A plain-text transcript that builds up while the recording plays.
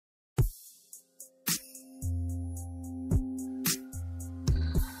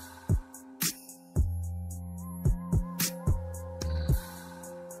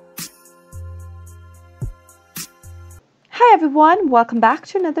Hi everyone, welcome back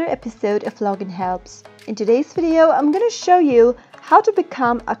to another episode of Login Helps. In today's video, I'm going to show you how to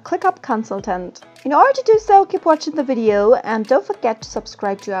become a ClickUp consultant. In order to do so, keep watching the video and don't forget to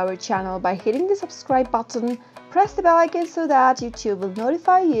subscribe to our channel by hitting the subscribe button. Press the bell icon so that YouTube will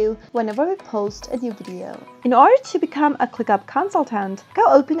notify you whenever we post a new video. In order to become a ClickUp consultant, go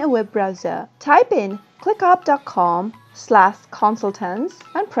open a web browser. Type in clickup.com/consultants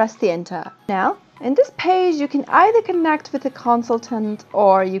and press the enter. Now, in this page, you can either connect with a consultant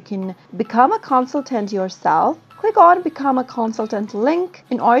or you can become a consultant yourself. Click on Become a Consultant link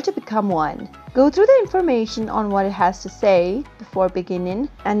in order to become one. Go through the information on what it has to say before beginning,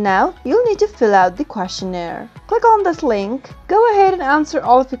 and now you'll need to fill out the questionnaire. Click on this link. Go ahead and answer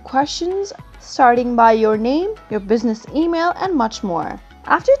all of your questions, starting by your name, your business email, and much more.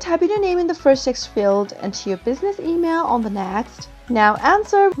 After typing your name in the first text field, enter your business email on the next. Now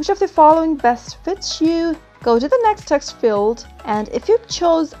answer which of the following best fits you. Go to the next text field, and if you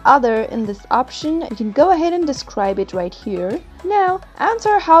chose other in this option, you can go ahead and describe it right here. Now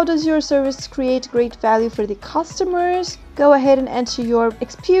answer how does your service create great value for the customers. Go ahead and enter your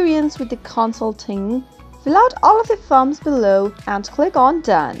experience with the consulting. Fill out all of the forms below and click on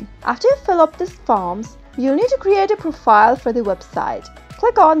Done. After you fill up these forms, you'll need to create a profile for the website.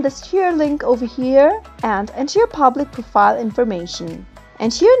 Click on this here link over here and enter your public profile information.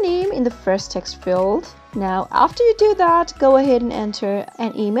 Enter your name in the first text field. Now, after you do that, go ahead and enter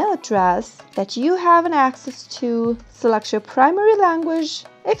an email address that you have an access to. Select your primary language.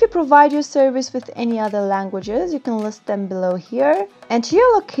 If you provide your service with any other languages, you can list them below here. Enter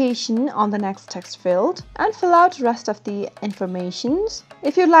your location on the next text field and fill out the rest of the information.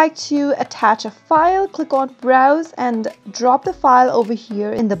 If you'd like to attach a file, click on Browse and drop the file over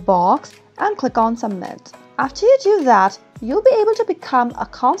here in the box and click on Submit. After you do that, you'll be able to become a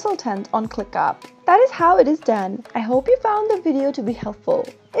consultant on ClickUp. That is how it is done. I hope you found the video to be helpful.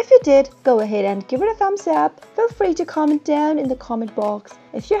 If you did, go ahead and give it a thumbs up. Feel free to comment down in the comment box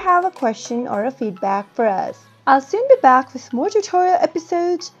if you have a question or a feedback for us. I'll soon be back with more tutorial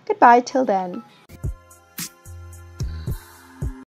episodes. Goodbye till then.